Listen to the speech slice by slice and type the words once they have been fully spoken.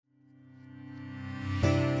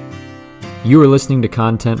You are listening to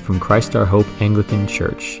content from Christ Our Hope Anglican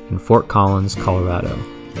Church in Fort Collins, Colorado.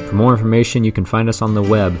 For more information, you can find us on the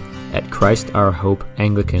web at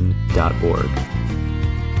christourhopeanglican.org.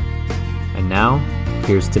 And now,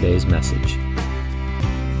 here's today's message.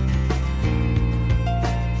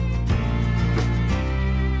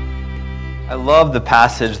 I love the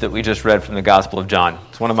passage that we just read from the Gospel of John.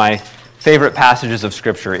 It's one of my favorite passages of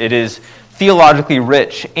Scripture. It is theologically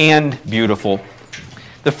rich and beautiful.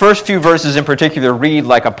 The first few verses in particular read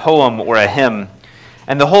like a poem or a hymn,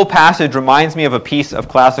 and the whole passage reminds me of a piece of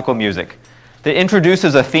classical music that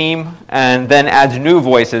introduces a theme and then adds new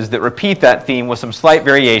voices that repeat that theme with some slight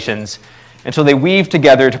variations until they weave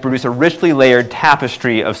together to produce a richly layered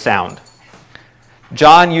tapestry of sound.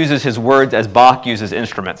 John uses his words as Bach uses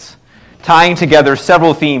instruments, tying together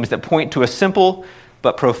several themes that point to a simple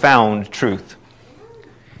but profound truth.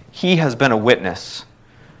 He has been a witness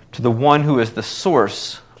to the one who is the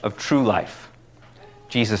source of true life,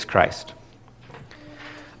 Jesus Christ.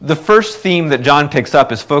 The first theme that John picks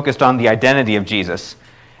up is focused on the identity of Jesus,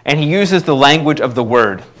 and he uses the language of the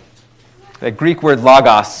Word. The Greek word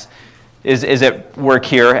logos is at work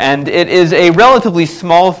here, and it is a relatively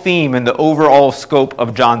small theme in the overall scope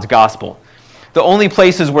of John's Gospel. The only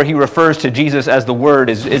places where he refers to Jesus as the Word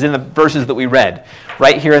is in the verses that we read,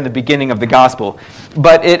 right here in the beginning of the Gospel.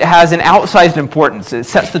 But it has an outsized importance. It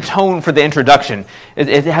sets the tone for the introduction.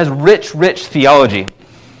 It has rich theology.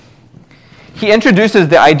 He introduces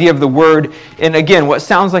the idea of the Word in, again, what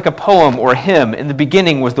sounds like a poem or hymn. In the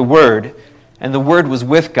beginning was the Word, and the Word was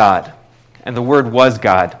with God, and the Word was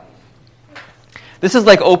God. This is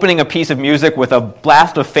like opening a piece of music with a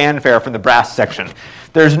blast of fanfare from the brass section.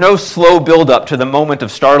 There's no slow build-up to the moment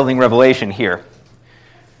of startling revelation here.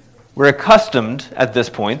 We're accustomed, at this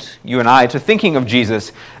point, you and I, to thinking of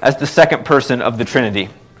Jesus as the second person of the Trinity,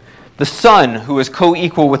 the Son who is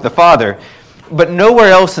co-equal with the Father, but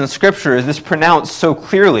nowhere else in Scripture is this pronounced so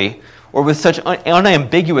clearly or with such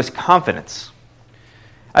unambiguous confidence.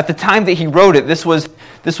 At the time that he wrote it, this was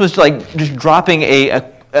like just dropping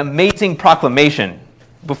an amazing proclamation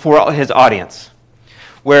before his audience,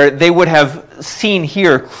 where they would have seen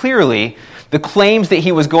here clearly the claims that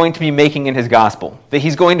he was going to be making in his gospel, that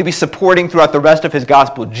he's going to be supporting throughout the rest of his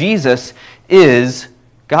gospel. Jesus is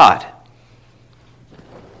God.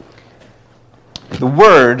 The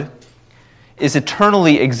Word is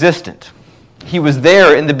eternally existent. He was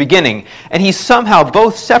there in the beginning, and he's somehow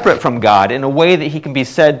both separate from God in a way that he can be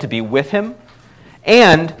said to be with him,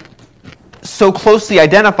 and so closely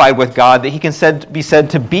identified with God that he can be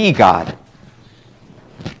said to be God.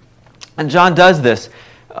 And John does this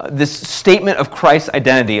statement of Christ's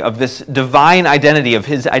identity, of this divine identity, of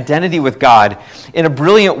his identity with God, in a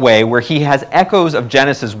brilliant way where he has echoes of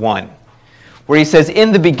Genesis 1, where he says,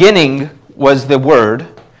 "In the beginning was the Word,"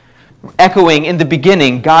 echoing, "In the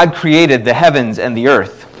beginning, God created the heavens and the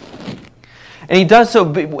earth." And he does so,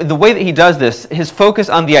 the way that he does this, his focus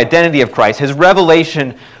on the identity of Christ, his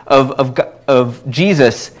revelation of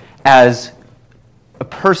Jesus as a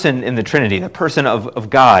person in the Trinity, the person of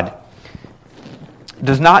God,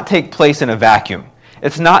 does not take place in a vacuum.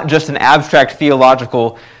 It's not just an abstract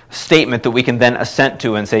theological statement that we can then assent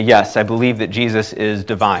to and say, yes, I believe that Jesus is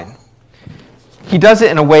divine. He does it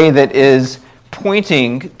in a way that is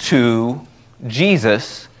pointing to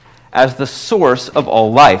Jesus as the source of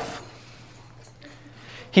all life.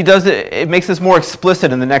 He does it makes this more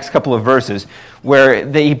explicit in the next couple of verses,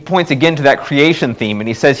 where he points again to that creation theme, and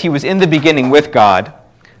he says, "He was in the beginning with God.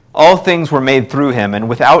 All things were made through him, and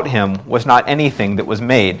without him was not anything that was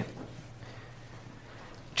made."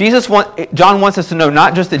 John wants us to know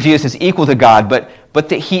not just that Jesus is equal to God, but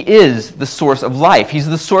that he is the source of life. He's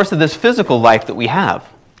the source of this physical life that we have.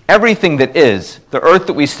 Everything that is, the earth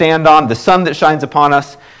that we stand on, the sun that shines upon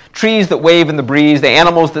us, trees that wave in the breeze, the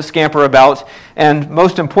animals that scamper about, and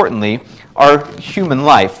most importantly, our human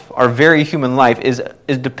life, our very human life,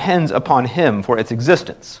 depends upon him for its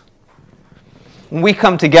existence. When we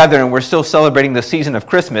come together and we're still celebrating the season of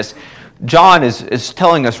Christmas, John is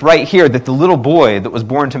telling us right here that the little boy that was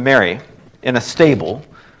born to Mary in a stable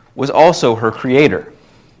was also her creator.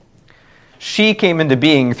 She came into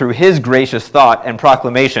being through his gracious thought and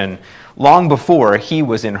proclamation long before he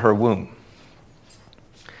was in her womb.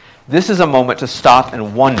 This is a moment to stop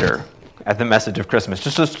and wonder at the message of Christmas,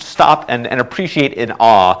 just to stop and appreciate in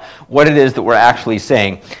awe what it is that we're actually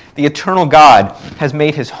saying. The eternal God has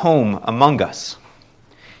made his home among us.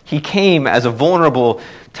 He came as a vulnerable,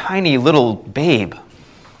 tiny little babe.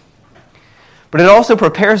 But it also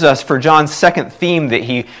prepares us for John's second theme that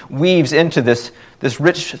he weaves into this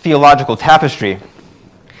rich theological tapestry,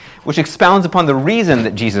 which expounds upon the reason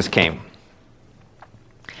that Jesus came.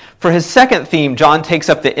 For his second theme, John takes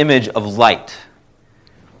up the image of light.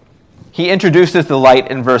 He introduces the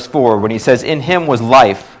light in verse 4 when he says, "In him was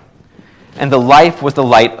life, and the life was the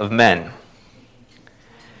light of men."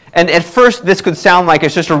 And at first, this could sound like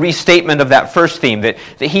it's just a restatement of that first theme, that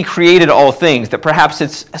he created all things, that perhaps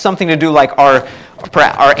it's something to do like our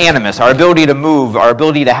animus, our ability to move, our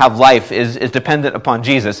ability to have life is dependent upon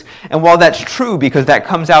Jesus. And while that's true, because that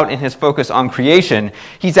comes out in his focus on creation,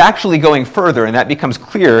 he's actually going further, and that becomes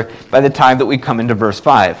clear by the time that we come into verse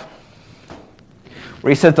 5,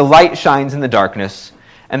 where he says, "The light shines in the darkness,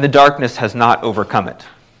 and the darkness has not overcome it."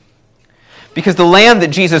 Because the land that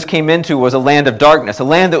Jesus came into was a land of darkness, a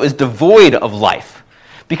land that was devoid of life.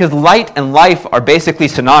 Because light and life are basically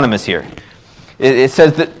synonymous here. It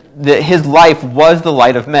says that his life was the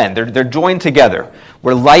light of men. They're joined together,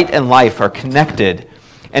 where light and life are connected.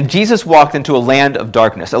 And Jesus walked into a land of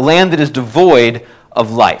darkness, a land that is devoid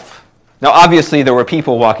of life. Now, obviously, there were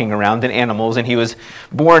people walking around and animals, and he was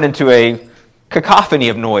born into a cacophony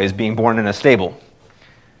of noise, being born in a stable.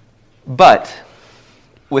 But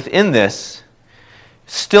within this,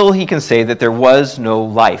 still he can say that there was no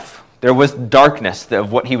life. There was darkness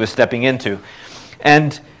of what he was stepping into.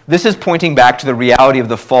 And this is pointing back to the reality of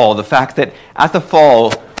the fall, the fact that at the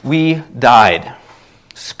fall, we died.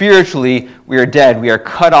 Spiritually, we are dead. We are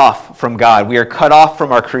cut off from God. We are cut off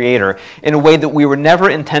from our Creator in a way that we were never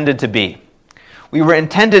intended to be. We were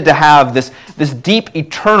intended to have this deep,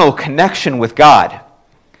 eternal connection with God.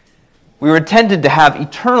 We were intended to have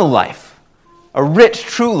eternal life, a rich,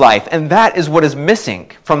 true life, and that is what is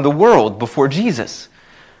missing from the world before Jesus.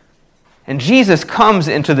 And Jesus comes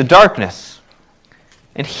into the darkness,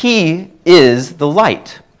 and he is the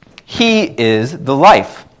light. He is the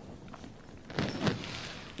life.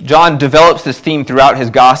 John develops this theme throughout his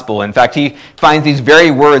gospel. In fact, he finds these very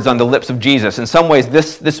words on the lips of Jesus. In some ways,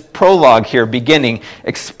 this prologue here, beginning,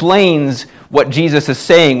 explains what Jesus is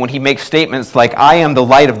saying when he makes statements like, "I am the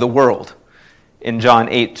light of the world," in John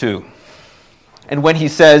 8:2. And when he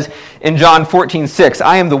says in John 14:6,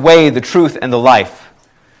 "I am the way, the truth, and the life."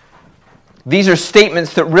 These are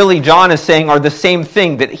statements that really John is saying are the same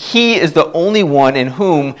thing, that he is the only one in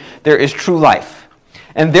whom there is true life.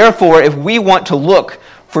 And therefore, if we want to look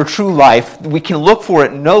for true life, we can look for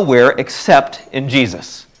it nowhere except in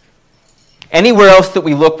Jesus. Anywhere else that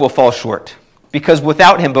we look will fall short. Because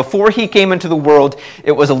without him, before he came into the world,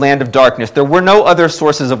 it was a land of darkness. There were no other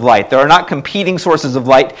sources of light. There are not competing sources of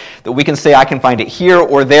light that we can say, I can find it here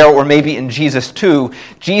or there, or maybe in Jesus too.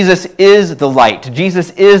 Jesus is the light.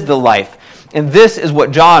 Jesus is the life. And this is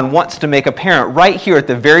what John wants to make apparent right here at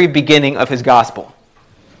the very beginning of his gospel.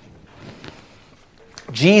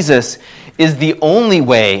 Jesus is the only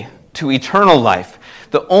way to eternal life,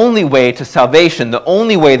 the only way to salvation, the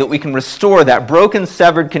only way that we can restore that broken,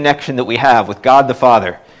 severed connection that we have with God the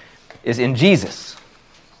Father is in Jesus.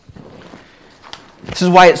 This is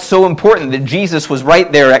why it's so important that Jesus was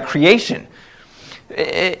right there at creation.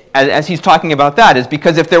 As he's talking about that, is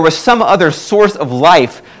because if there was some other source of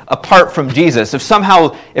life apart from Jesus,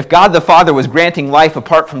 if God the Father was granting life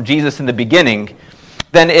apart from Jesus in the beginning,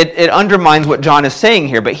 then it undermines what John is saying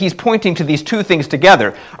here. But he's pointing to these two things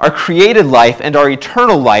together. Our created life and our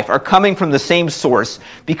eternal life are coming from the same source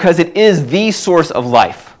because it is the source of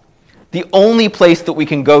life, the only place that we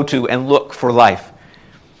can go to and look for life.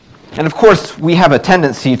 And of course, we have a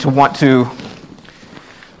tendency to want to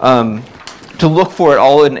look for it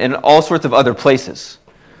all in all sorts of other places.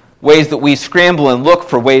 Ways that we scramble and look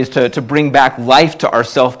for ways to bring back life to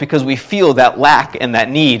ourselves because we feel that lack and that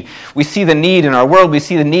need. We see the need in our world, we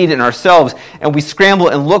see the need in ourselves, and we scramble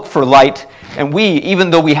and look for light, and we,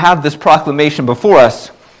 even though we have this proclamation before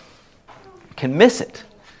us, can miss it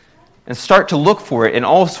and start to look for it in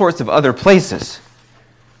all sorts of other places.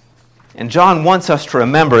 And John wants us to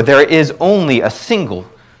remember there is only a single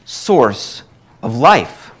source of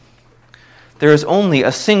life. There is only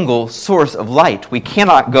a single source of light. We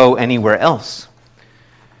cannot go anywhere else.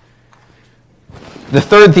 The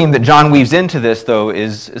third theme that John weaves into this, though,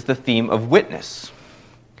 is the theme of witness.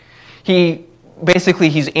 He's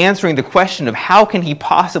answering the question of how can he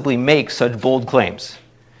possibly make such bold claims?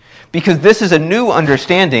 Because this is a new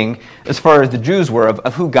understanding, as far as the Jews were,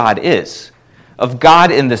 of who God is, of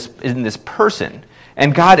God in this person.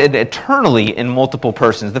 And God eternally in multiple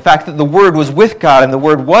persons. The fact that the Word was with God and the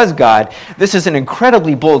Word was God, this is an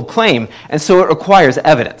incredibly bold claim, and so it requires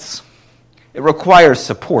evidence. It requires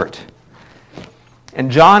support. And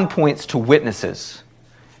John points to witnesses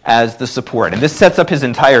as the support. And this sets up his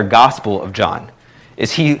entire Gospel of John,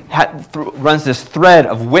 is he runs this thread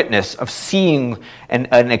of witness, of seeing and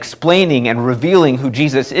explaining and revealing who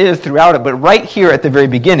Jesus is throughout it. But right here at the very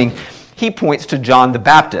beginning, he points to John the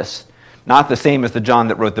Baptist, not the same as the John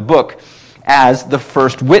that wrote the book, as the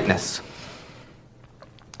first witness.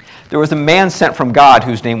 There was a man sent from God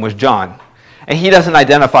whose name was John, and he doesn't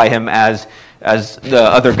identify him as the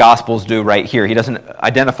other Gospels do right here. He doesn't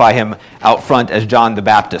identify him out front as John the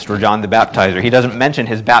Baptist or John the Baptizer. He doesn't mention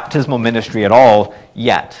his baptismal ministry at all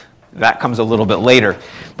yet. That comes a little bit later.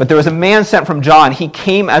 But there was a man sent from John. He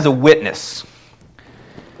came as a witness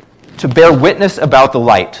to bear witness about the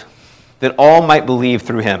light, that all might believe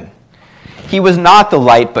through him. He was not the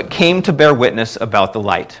light, but came to bear witness about the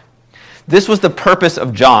light. This was the purpose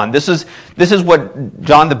of John. This is what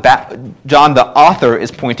John the author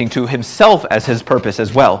is pointing to himself as his purpose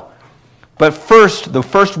as well. But first, the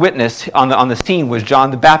first witness on the scene was John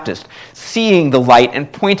the Baptist, seeing the light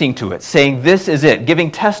and pointing to it, saying, "This is it," giving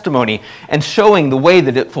testimony and showing the way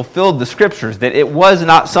that it fulfilled the Scriptures, that it was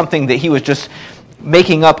not something that he was just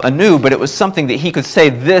making up anew, but it was something that he could say,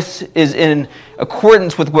 this is in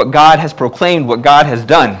accordance with what God has proclaimed, what God has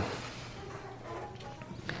done.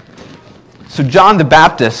 So John the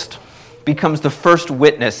Baptist becomes the first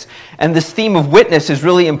witness. And this theme of witness is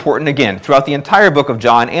really important again throughout the entire book of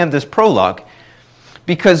John and this prologue,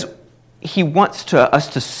 because he wants us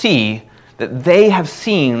to see that they have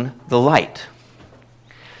seen the light,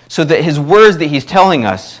 so that his words that he's telling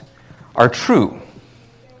us are true.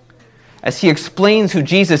 As he explains who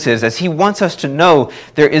Jesus is, as he wants us to know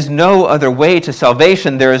there is no other way to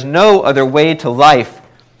salvation, there is no other way to life.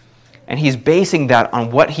 And he's basing that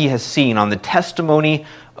on what he has seen, on the testimony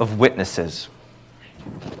of witnesses.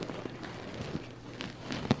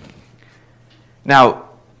 Now,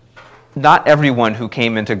 not everyone who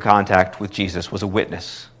came into contact with Jesus was a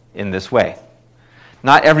witness in this way.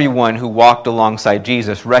 Not everyone who walked alongside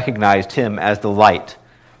Jesus recognized him as the light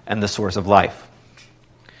and the source of life.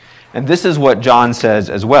 And this is what John says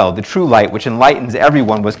as well. The true light, which enlightens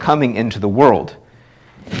everyone, was coming into the world.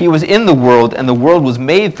 He was in the world, and the world was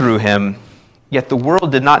made through him, yet the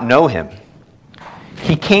world did not know him.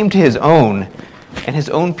 He came to his own, and his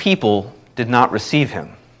own people did not receive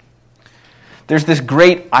him. There's this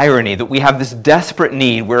great irony that we have this desperate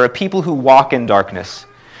need. We're a people who walk in darkness.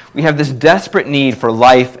 We have this desperate need for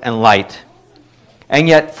life and light. And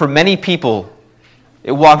yet, for many people,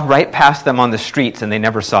 it walked right past them on the streets and they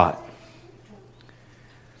never saw it.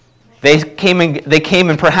 They came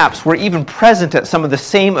and perhaps were even present at some of the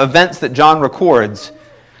same events that John records,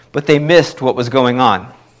 but they missed what was going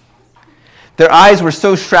on. Their eyes were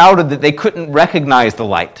so shrouded that they couldn't recognize the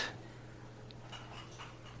light.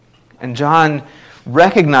 And John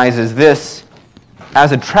recognizes this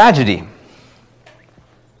as a tragedy.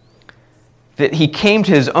 That he came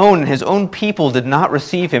to his own, and his own people did not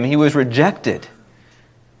receive him. He was rejected.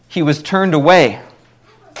 He was turned away.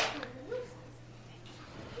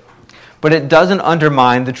 But it doesn't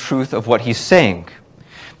undermine the truth of what he's saying.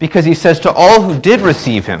 Because he says, to all who did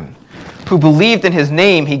receive him, who believed in his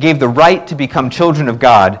name, he gave the right to become children of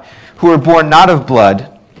God, who were born not of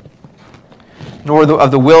blood, nor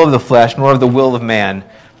of the will of the flesh, nor of the will of man,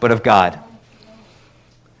 but of God.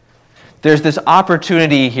 There's this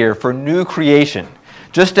opportunity here for new creation.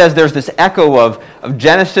 Just as there's this echo of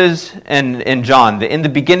Genesis and John, that in the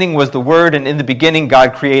beginning was the Word, and in the beginning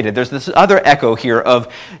God created. There's this other echo here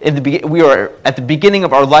of we are at the beginning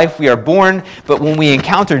of our life, we are born, but when we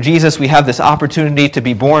encounter Jesus, we have this opportunity to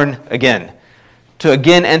be born again, to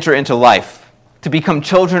again enter into life, to become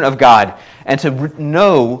children of God, and to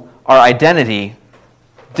know our identity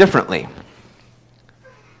differently.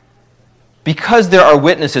 Because there are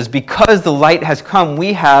witnesses, because the light has come,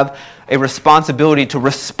 we have a responsibility to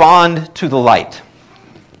respond to the light.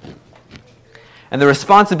 And the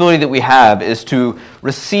responsibility that we have is to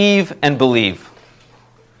receive and believe.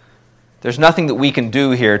 There's nothing that we can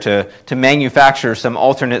do here to manufacture some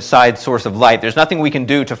alternate side source of light. There's nothing we can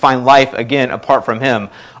do to find life again apart from him.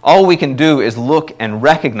 All we can do is look and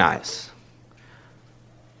recognize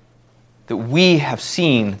that we have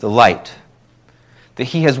seen the light, that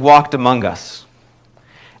he has walked among us.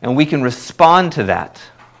 And we can respond to that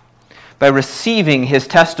by receiving his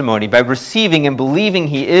testimony, by receiving and believing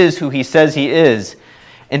he is who he says he is.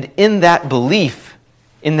 And in that belief,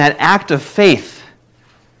 in that act of faith,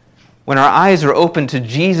 when our eyes are open to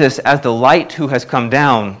Jesus as the light who has come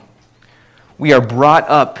down, we are brought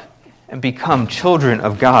up and become children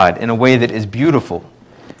of God in a way that is beautiful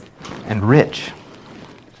and rich.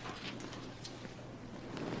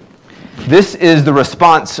 This is the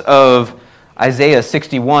response of Isaiah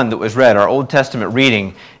 61 that was read. Our Old Testament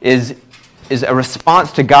reading is a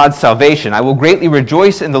response to God's salvation. I will greatly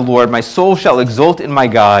rejoice in the Lord. My soul shall exult in my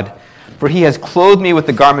God, for he has clothed me with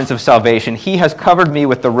the garments of salvation. He has covered me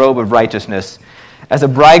with the robe of righteousness, As a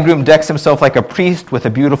bridegroom decks himself like a priest with a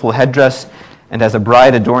beautiful headdress, and as a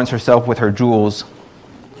bride adorns herself with her jewels.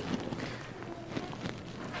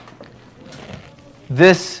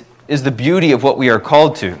 This is the beauty of what we are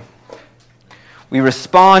called to. We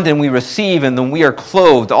respond and we receive, and then we are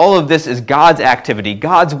clothed. All of this is God's activity,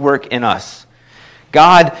 God's work in us.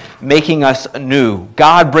 God making us new,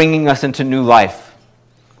 God bringing us into new life.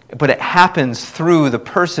 But it happens through the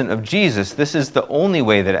person of Jesus. This is the only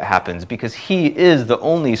way that it happens, because he is the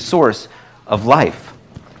only source of life.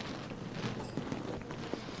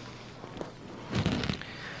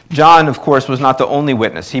 John, of course, was not the only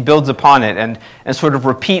witness. He builds upon it and sort of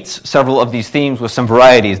repeats several of these themes with some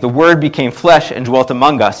varieties. The Word became flesh and dwelt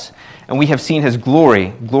among us, and we have seen his glory.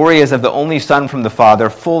 Glory as of the only Son from the Father,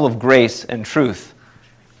 full of grace and truth.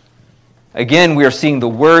 Again, we are seeing the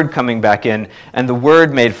Word coming back in, and the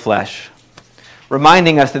Word made flesh,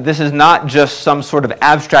 reminding us that this is not just some sort of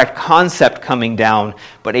abstract concept coming down,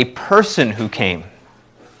 but a person who came.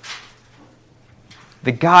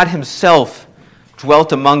 The God himself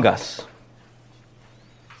dwelt among us,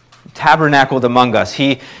 tabernacled among us.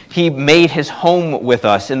 He made his home with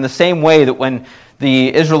us in the same way that when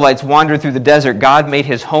the Israelites wandered through the desert, God made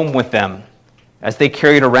his home with them as they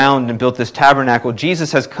carried around and built this tabernacle.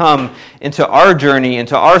 Jesus has come into our journey,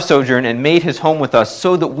 into our sojourn, and made his home with us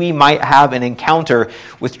so that we might have an encounter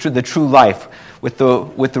with the true life, with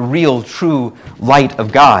the real, true light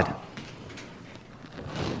of God.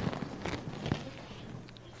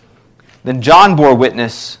 Then John bore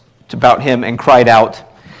witness about him and cried out.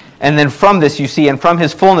 And then from this you see, and from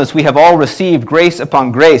his fullness we have all received grace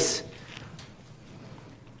upon grace.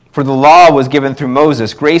 For the law was given through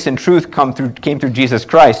Moses. Grace and truth came through Jesus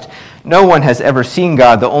Christ. No one has ever seen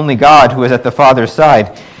God, the only God who is at the Father's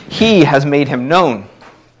side. He has made him known.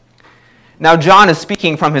 Now John is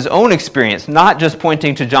speaking from his own experience, not just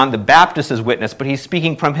pointing to John the Baptist as witness, but he's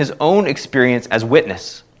speaking from his own experience as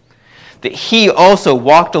witness. That he also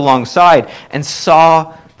walked alongside and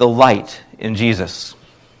saw the light in Jesus.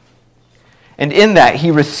 And in that,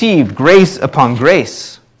 he received grace upon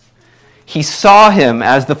grace. He saw him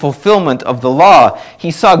as the fulfillment of the law.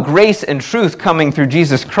 He saw grace and truth coming through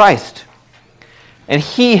Jesus Christ. And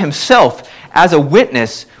he himself, as a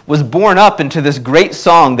witness, was born up into this great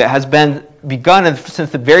song that has been begun since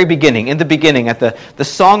the very beginning. In the beginning, at the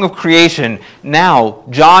song of creation, now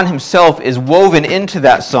John himself is woven into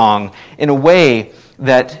that song in a way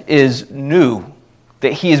that is new,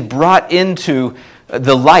 that he is brought into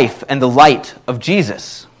the life and the light of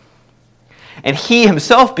Jesus. And he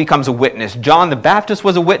himself becomes a witness. John the Baptist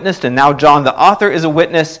was a witness, and now John the author is a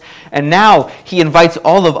witness. And now he invites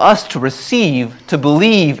all of us to receive, to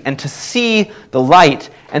believe, and to see the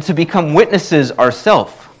light, and to become witnesses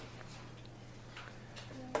ourselves.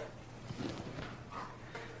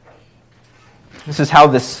 This is how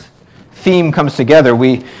this theme comes together.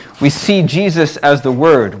 We see Jesus as the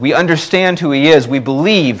Word. We understand who he is. We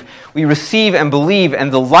believe. We receive and believe.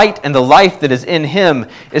 And the light and the life that is in him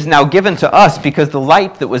is now given to us, because the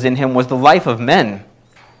light that was in him was the life of men.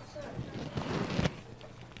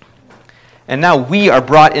 And now we are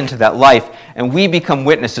brought into that life, and we become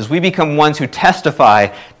witnesses. We become ones who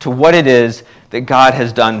testify to what it is that God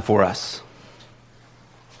has done for us.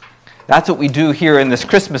 That's what we do here in this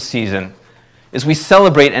Christmas season. Is we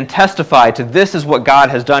celebrate and testify to this is what God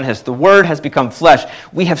has done. The Word has become flesh.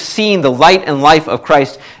 We have seen the light and life of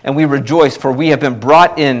Christ, and we rejoice, for we have been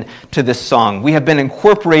brought in to this song. We have been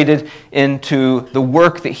incorporated into the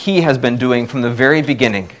work that he has been doing from the very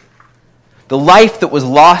beginning. The life that was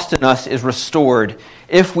lost in us is restored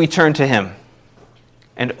if we turn to him,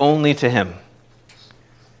 and only to him.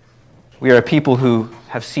 We are a people who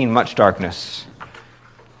have seen much darkness,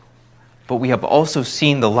 but we have also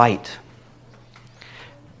seen the light.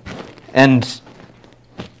 And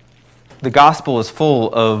the gospel is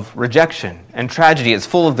full of rejection and tragedy. It's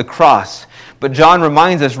full of the cross. But John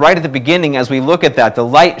reminds us right at the beginning, as we look at that, the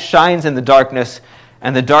light shines in the darkness,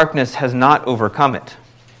 and the darkness has not overcome it.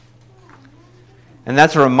 And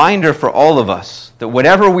that's a reminder for all of us that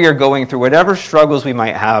whatever we are going through, whatever struggles we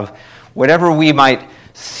might have, whatever we might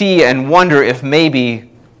see and wonder if maybe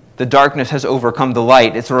the darkness has overcome the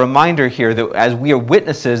light, it's a reminder here that as we are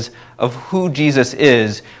witnesses of who Jesus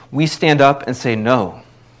is, we stand up and say, no.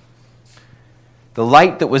 The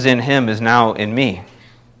light that was in him is now in me.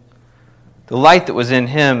 The light that was in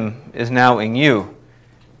him is now in you.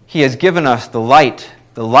 He has given us the light,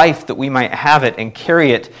 the life that we might have it and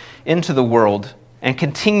carry it into the world and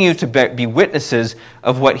continue to be witnesses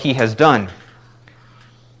of what he has done.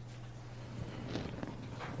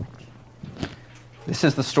 This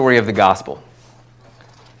is the story of the gospel.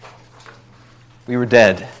 We were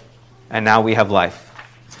dead, and now we have life.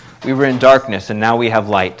 We were in darkness, and now we have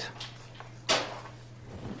light.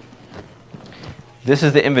 This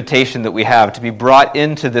is the invitation that we have, to be brought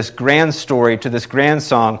into this grand story, to this grand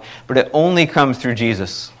song, but it only comes through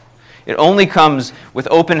Jesus. It only comes with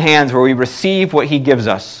open hands where we receive what he gives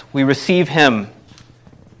us. We receive him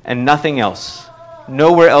and nothing else.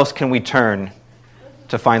 Nowhere else can we turn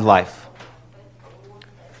to find life.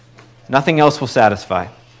 Nothing else will satisfy.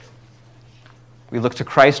 We look to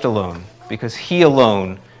Christ alone because he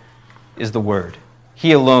alone is the Word.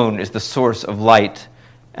 He alone is the source of light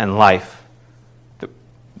and life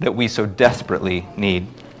that we so desperately need.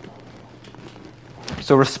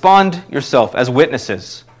 So respond yourself as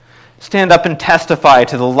witnesses. Stand up and testify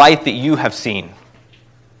to the light that you have seen.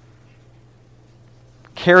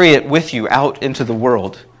 Carry it with you out into the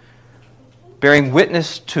world, bearing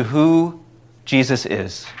witness to who Jesus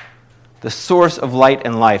is, the source of light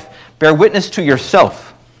and life. Bear witness to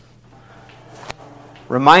yourself.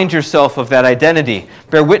 Remind yourself of that identity.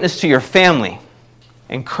 Bear witness to your family.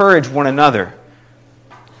 Encourage one another.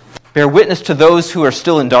 Bear witness to those who are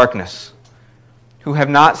still in darkness, who have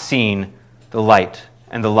not seen the light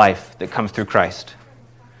and the life that comes through Christ,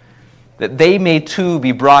 that they may too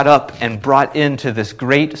be brought up and brought into this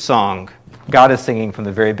great song God is singing from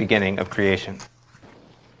the very beginning of creation.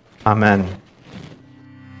 Amen.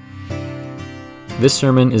 This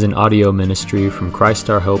sermon is an audio ministry from Christ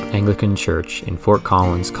Our Hope Anglican Church in Fort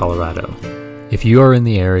Collins, Colorado. If you are in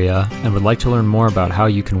the area and would like to learn more about how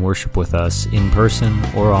you can worship with us in person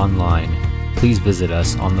or online, please visit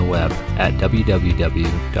us on the web at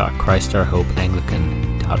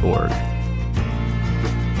www.christourhopeanglican.org.